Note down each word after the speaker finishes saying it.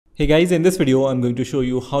Hey guys, in this video I'm going to show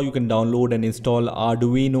you how you can download and install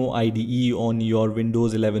Arduino IDE on your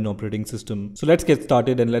Windows 11 operating system. So let's get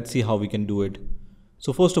started and let's see how we can do it.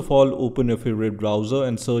 So first of all, open your favorite browser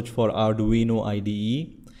and search for Arduino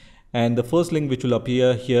IDE. And the first link which will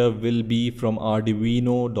appear here will be from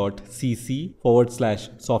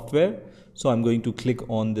arduino.cc/software. So I'm going to click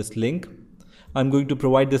on this link. I'm going to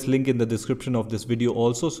provide this link in the description of this video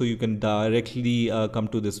also, so you can directly come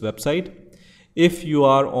to this website. If you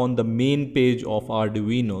are on the main page of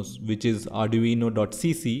Arduinos, which is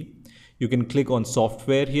arduino.cc, you can click on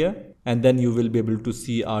software here and then you will be able to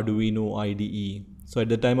see Arduino IDE. So at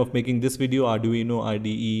the time of making this video, Arduino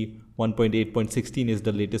IDE 1.8.16 is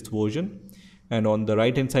the latest version, and on the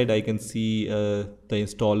right hand side I can see the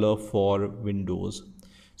installer for Windows.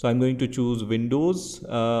 So I'm going to choose Windows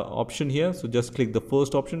option here. So just click the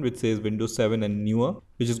first option which says Windows 7 and newer,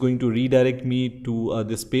 which is going to redirect me to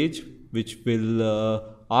this page, which will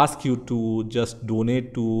ask you to just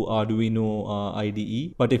donate to Arduino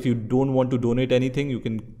IDE. But if you don't want to donate anything, you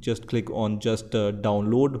can just click on just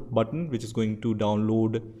download button, which is going to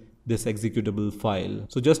download this executable file.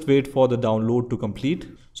 So just wait for the download to complete.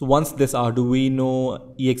 So once this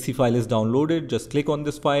Arduino exe file is downloaded, just click on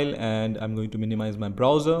this file, and I'm going to minimize my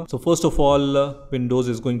browser. So first of all, Windows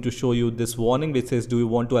is going to show you this warning which says, do you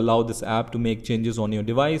want to allow this app to make changes on your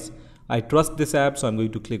device? I trust this app, so I'm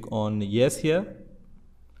going to click on yes here,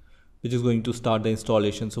 which is going to start the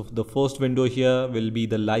installation. So the first window here will be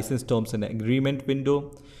the license terms and agreement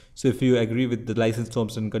window. So if you agree with the license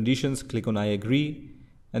terms and conditions, click on I agree,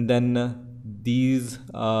 and then these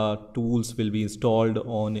tools will be installed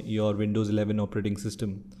on your Windows 11 operating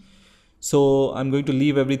system. So I'm going to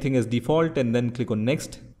leave everything as default and then click on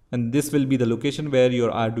next. And this will be the location where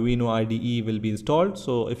your Arduino IDE will be installed.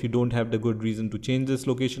 So if you don't have the good reason to change this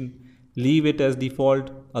location, leave it as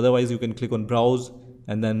default. Otherwise you can click on browse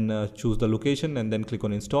and then choose the location and then click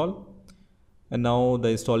on install. And now the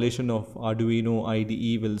installation of Arduino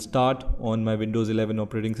IDE will start on my Windows 11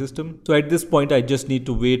 operating system. So at this point I just need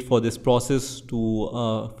to wait for this process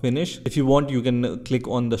to finish. If you want, you can click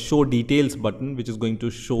on the show details button, which is going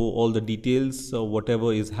to show all the details of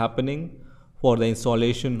whatever is happening for the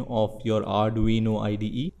installation of your Arduino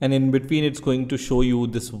IDE. And in between it's going to show you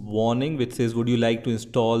this warning which says, would you like to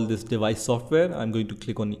install this device software? I'm going to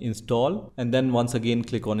click on install, and then once again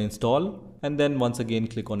click on install, and then once again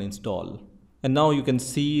click on install. And now you can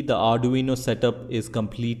see the Arduino setup is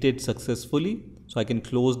completed successfully. So I can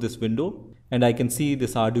close this window and I can see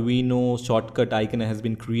this Arduino shortcut icon has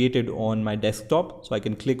been created on my desktop. So I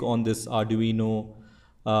can click on this Arduino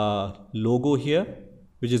logo here,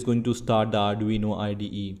 which is going to start the Arduino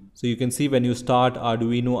IDE. So you can see when you start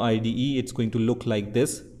Arduino IDE, it's going to look like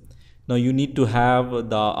this. Now you need to have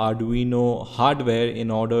the Arduino hardware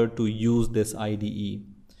in order to use this IDE.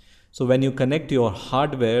 So when you connect your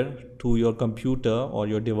hardware to your computer or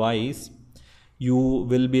your device, you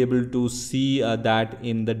will be able to see that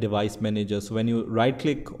in the device manager. So when you right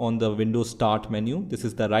click on the Windows Start menu, this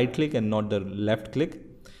is the right click and not the left click.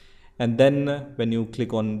 And then when you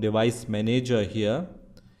click on device manager here,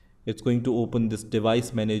 it's going to open this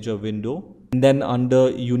device manager window. And then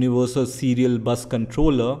under universal serial bus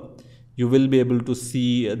controller, you will be able to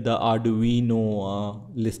see the Arduino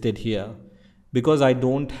listed here. Because I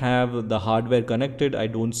don't have the hardware connected, I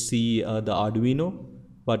don't see the Arduino.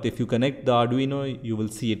 But if you connect the Arduino, you will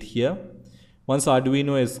see it here. Once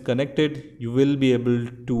Arduino is connected, you will be able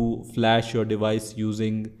to flash your device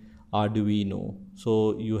using Arduino.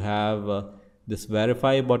 So you have this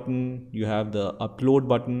verify button, you have the upload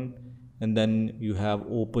button, and then you have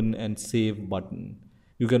open and save button.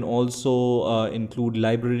 You can also include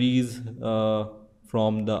libraries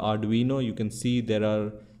from the Arduino. You can see there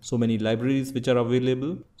are so many libraries which are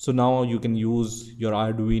available. So now you can use your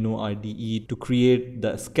Arduino IDE to create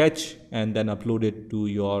the sketch and then upload it to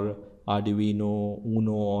your Arduino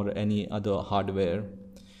Uno or any other hardware.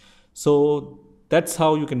 So that's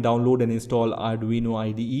how you can download and install Arduino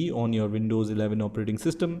IDE on your Windows 11 operating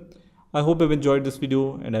system. I hope you've enjoyed this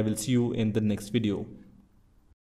video, and I will see you in the next video.